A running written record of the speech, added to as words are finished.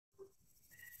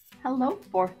Hello,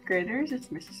 fourth graders. It's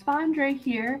Mrs. Fandre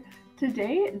here.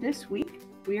 This week,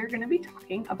 we are going to be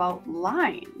talking about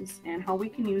lines and how we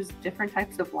can use different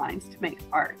types of lines to make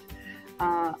art.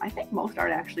 I think most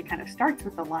art actually kind of starts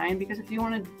with a line because if you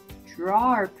want to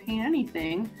draw or paint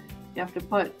anything, you have to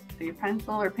put your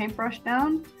pencil or paintbrush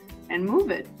down and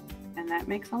move it, and that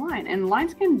makes a line. And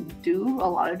lines can do a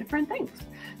lot of different things.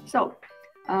 So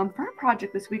for our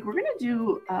project this week, we're going to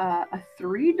do a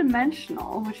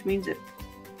three-dimensional, which means it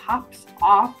pops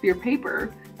off your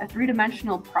paper, a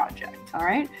three-dimensional project. All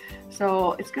right,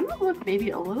 so it's going to look maybe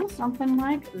a little something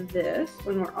like this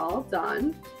when we're all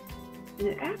done. And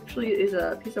it actually is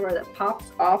a piece of art that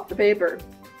pops off the paper.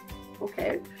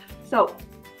 Okay, so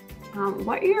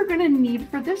what you're going to need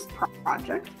for this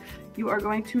project, you are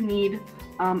going to need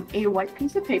a white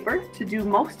piece of paper to do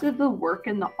most of the work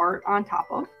and the art on top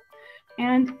of,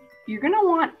 and you're going to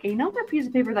want another piece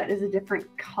of paper that is a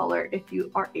different color if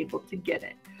you are able to get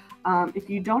it. If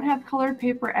you don't have colored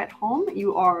paper at home,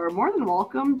 you are more than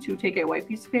welcome to take a white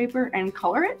piece of paper and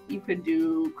color it. You could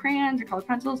do crayons or colored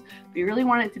pencils, but you really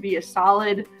want it to be a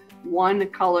solid one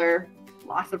color,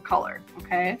 lots of color,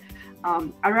 okay?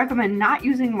 I recommend not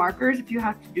using markers if you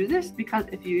have to do this, because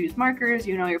if you use markers,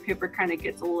 you know, your paper kind of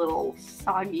gets a little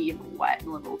soggy and wet and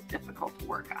a little difficult to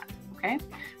work on, okay?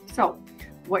 So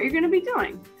what you're going to be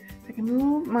doing, if I can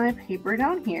move my paper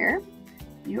down here,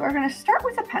 you are going to start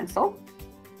with a pencil,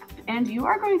 and you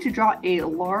are going to draw a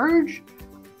large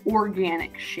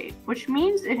organic shape, which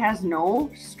means it has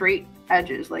no straight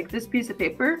edges. Like this piece of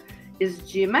paper is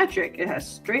geometric. It has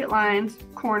straight lines,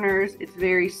 corners, it's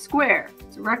very square.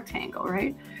 It's a rectangle,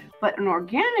 right? But an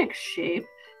organic shape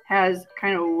has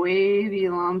kind of wavy,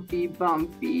 lumpy,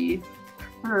 bumpy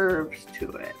curves to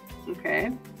it,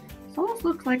 okay? It almost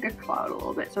looks like a cloud a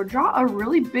little bit. So draw a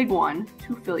really big one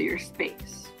to fill your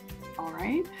space, all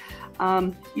right?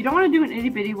 You don't want to do an itty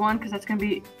bitty one because that's going to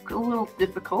be a little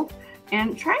difficult.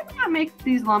 And try to not make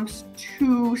these lumps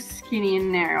too skinny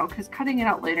and narrow, because cutting it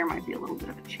out later might be a little bit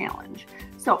of a challenge.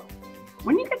 So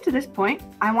when you get to this point,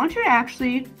 I want you to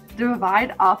actually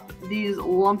divide up these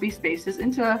lumpy spaces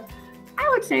into, I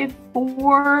would say,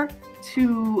 4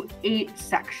 to 8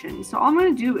 sections. So all I'm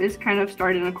going to do is kind of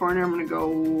start in a corner. I'm going to go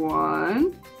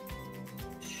 1,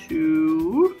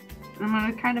 2, I'm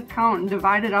going to kind of count and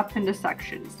divide it up into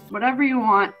sections. Whatever you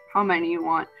want, how many you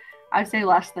want. I'd say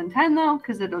less than 10 though,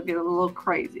 because it'll get a little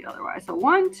crazy otherwise. So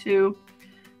 1, 2,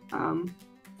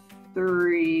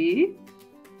 3,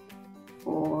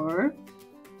 4,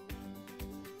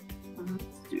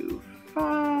 let's do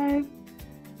 5,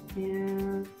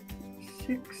 and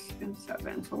 6 and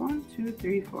 7. So 1, 2,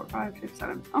 3, 4, 5, 6,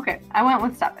 7. Okay, I went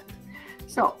with 7.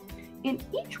 So in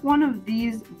each one of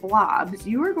these blobs,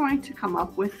 you are going to come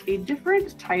up with a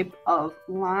different type of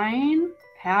line,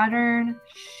 pattern,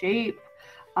 shape,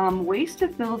 ways to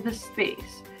fill the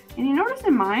space. And you notice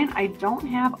in mine, I don't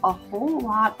have a whole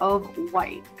lot of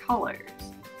white colors.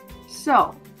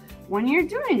 So when you're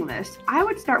doing this, I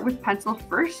would start with pencil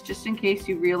first, just in case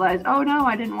you realize, oh no,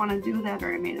 I didn't want to do that,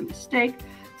 or I made a mistake.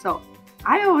 So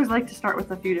I always like to start with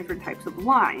a few different types of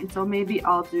lines. So maybe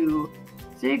I'll do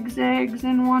zigzags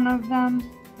in one of them.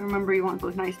 Remember, you want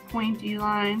those nice pointy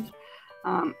lines.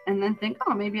 And then think,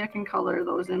 oh, maybe I can color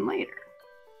those in later.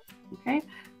 Okay,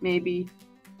 maybe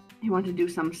you want to do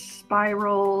some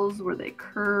spirals where they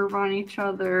curve on each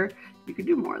other. You could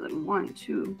do more than 1,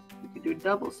 2. You could do a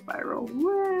double spiral.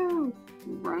 Wow,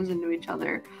 runs into each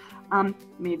other.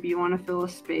 Maybe you want to fill a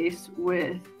space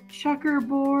with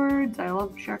checkerboards. I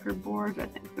love checkerboards. I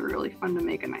think they're really fun to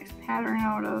make a nice pattern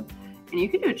out of. And you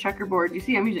can do a checkerboard. You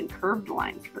see, I'm using curved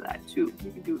lines for that too.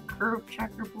 You can do a curved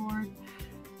checkerboard.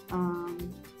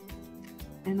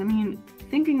 And I mean,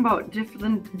 thinking about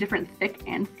different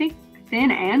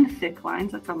thin and thick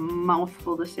lines. That's a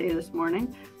mouthful to say this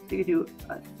morning. So you could do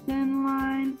a thin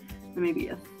line, and maybe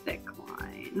a thick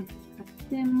line, a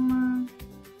thin line,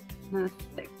 and a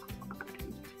thick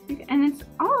line. And it's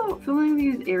all about filling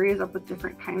these areas up with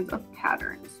different kinds of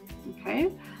patterns.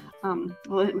 Okay.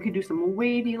 Well, we could do some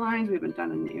wavy lines. We haven't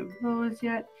done any of those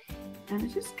yet. And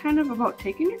it's just kind of about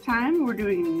taking your time. We're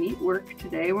doing neat work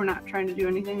today. We're not trying to do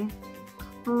anything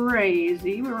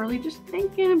crazy. We're really just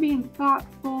thinking and being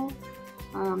thoughtful.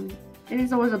 It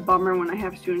is always a bummer when I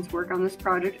have students work on this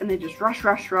project and they just rush,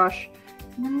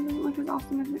 and then it doesn't look as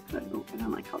awesome as it could. Oh, I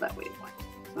don't like how that wave went.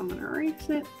 So I'm going to erase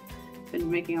it.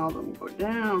 Been making all of them go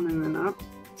down and then up.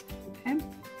 Okay.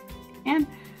 And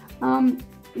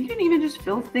you can even just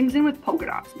fill things in with polka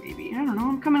dots, maybe. I don't know.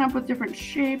 I'm coming up with different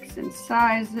shapes and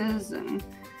sizes, and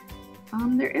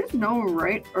there is no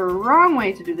right or wrong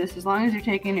way to do this as long as you're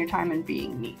taking your time and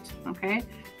being neat, okay?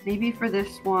 maybe for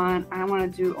this one, I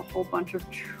want to do a whole bunch of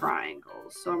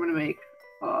triangles. So I'm going to make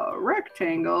a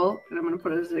rectangle and I'm going to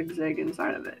put a zigzag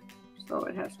inside of it. So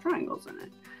it has triangles in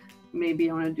it. Maybe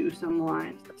I want to do some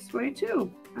lines this way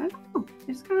too. I don't know.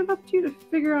 It's kind of up to you to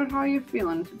figure out how you're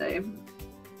feeling today.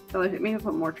 So maybe I'll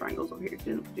put more triangles over here.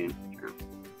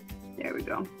 There we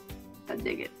go. I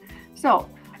dig it. So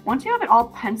once you have it all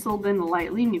penciled in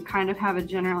lightly and you kind of have a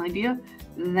general idea,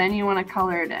 then you want to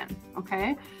color it in,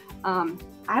 okay?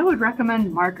 I would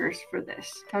recommend markers for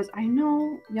this because I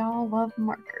know y'all love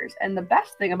markers. And the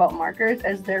best thing about markers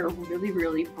is they're really,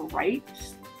 really bright,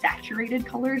 saturated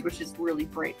colors, which is really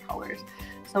bright colors.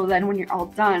 So then when you're all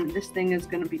done, this thing is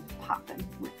going to be popping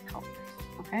with colors,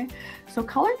 okay? So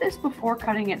color this before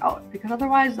cutting it out because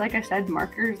otherwise, like I said,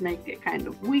 markers make it kind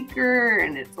of weaker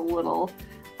and it's a little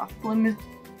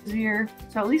flimsier.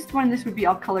 So at least when this would be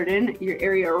all colored in, your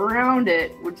area around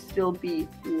it would still be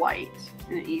white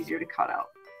and easier to cut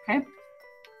out, okay?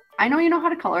 I know you know how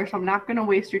to color, so I'm not going to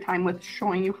waste your time with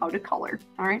showing you how to color,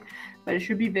 all right? But it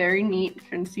should be very neat.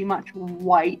 Shouldn't see much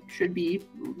white. Should be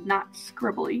not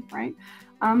scribbly, right?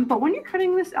 But when you're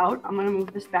cutting this out, I'm going to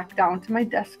move this back down to my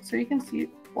desk so you can see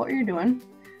what you're doing.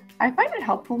 I find it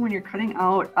helpful when you're cutting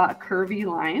out curvy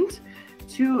lines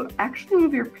to actually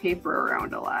move your paper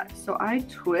around a lot. So I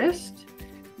twist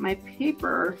my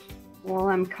paper while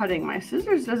I'm cutting. My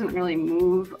scissors doesn't really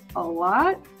move a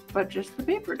lot, but just the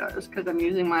paper does because I'm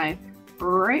using my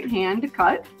right hand to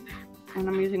cut and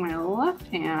I'm using my left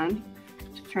hand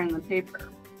to turn the paper,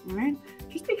 all right?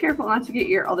 Just be careful not to get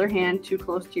your other hand too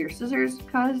close to your scissors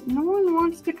because no one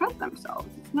wants to cut themselves.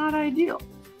 It's not ideal,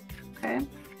 okay?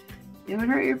 It would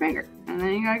hurt your finger and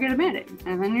then you gotta get a Band-Aid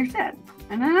and then you're sad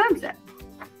and then I'm sad,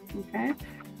 okay?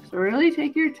 So really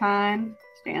take your time,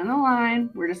 stay on the line.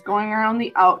 We're just going around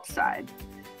the outside.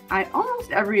 I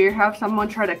almost every year have someone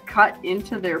try to cut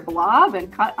into their blob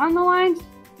and cut on the lines.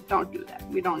 Don't do that.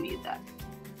 We don't need that.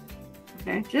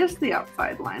 Okay, just the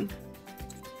outside line.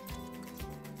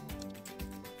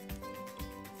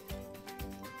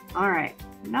 All right,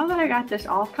 now that I got this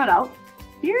all cut out,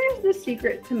 here's the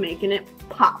secret to making it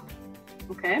pop,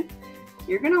 okay?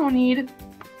 You're gonna need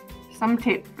some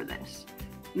tape for this.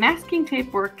 Masking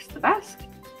tape works the best,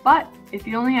 but if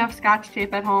you only have Scotch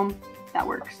tape at home, that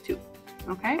works too.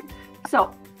 Okay,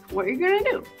 so what you're gonna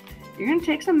do, you're gonna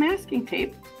take some masking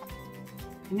tape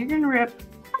and you're gonna rip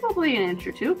probably an inch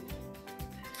or two,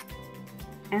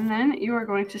 and then you are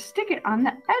going to stick it on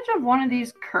the edge of one of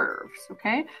these curves,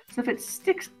 okay? So if it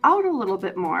sticks out a little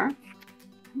bit more,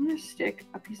 I'm gonna stick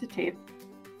a piece of tape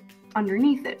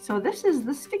underneath it. So this is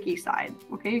the sticky side,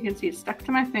 okay? You can see it's stuck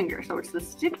to my finger, so it's the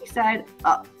sticky side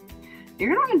up.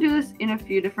 You're gonna wanna do this in a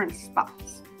few different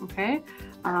spots, okay?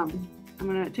 I'm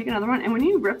gonna take another one, and when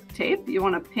you rip tape, you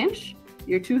wanna pinch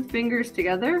your two fingers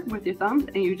together with your thumbs,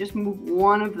 and you just move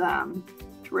one of them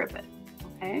to rip it,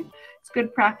 okay? It's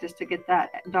good practice to get that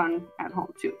done at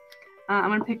home too. I'm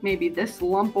gonna pick maybe this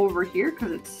lump over here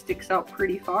because it sticks out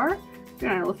pretty far. Then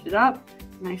I lift it up,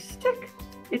 and I stick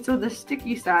it so the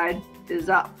sticky side is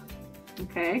up,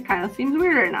 okay? Kind of seems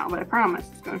weird right now, but I promise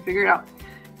it's gonna figure it out.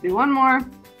 Do one more,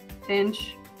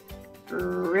 pinch,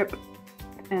 rip,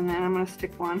 and then I'm gonna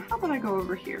stick one. How about I go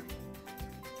over here?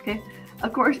 Okay,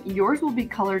 of course, yours will be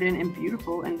colored in and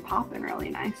beautiful and popping really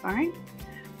nice, all right?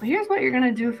 But here's what you're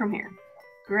gonna do from here.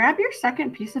 Grab your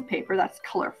second piece of paper that's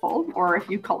colorful, or if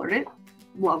you colored it,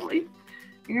 lovely.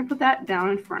 You're gonna put that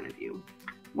down in front of you.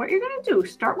 What you're gonna do,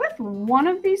 start with one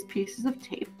of these pieces of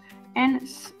tape and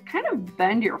kind of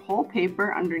bend your whole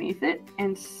paper underneath it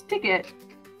and stick it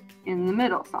in the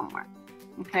middle somewhere.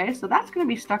 Okay, so that's gonna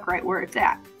be stuck right where it's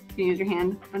at. You can use your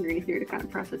hand underneath here to kind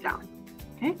of press it down,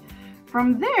 okay?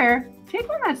 From there, take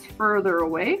one that's further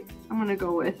away. I'm gonna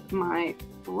go with my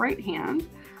right hand.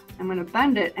 I'm gonna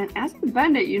bend it, and as I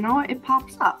bend it, you know what? It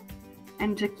pops up.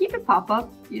 And to keep it pop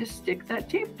up, you stick that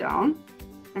tape down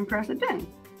and press it in.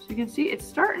 So you can see it's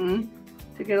starting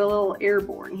to get a little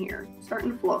airborne here, it's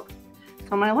starting to float.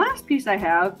 So my last piece I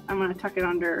have, I'm gonna tuck it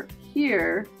under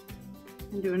here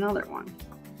and do another one.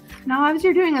 Now, as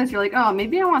you're doing this, you're like, oh,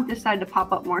 maybe I want this side to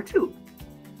pop up more too.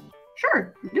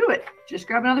 Sure, do it. Just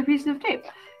grab another piece of tape.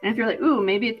 And if you're like, ooh,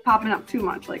 maybe it's popping up too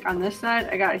much, like on this side,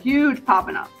 I got a huge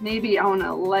popping up. Maybe I want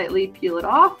to lightly peel it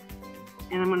off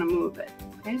and I'm going to move it.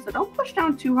 Okay, so don't push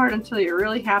down too hard until you're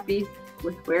really happy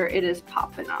with where it is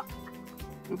popping up.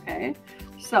 Okay,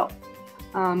 so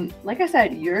like I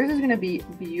said, yours is going to be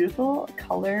beautiful,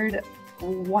 colored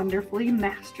wonderfully,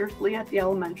 masterfully at the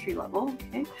elementary level.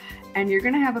 Okay, and you're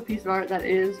going to have a piece of art that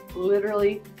is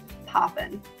literally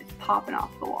popping. It's popping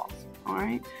off the walls. All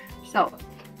right, so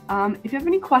if you have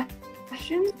any questions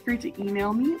questions, feel free to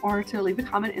email me or to leave a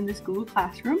comment in this Google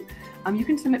Classroom. You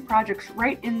can submit projects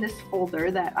right in this folder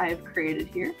that I have created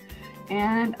here.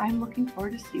 And I'm looking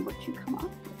forward to see what you come up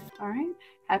with. All right,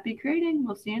 happy creating.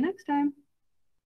 We'll see you next time.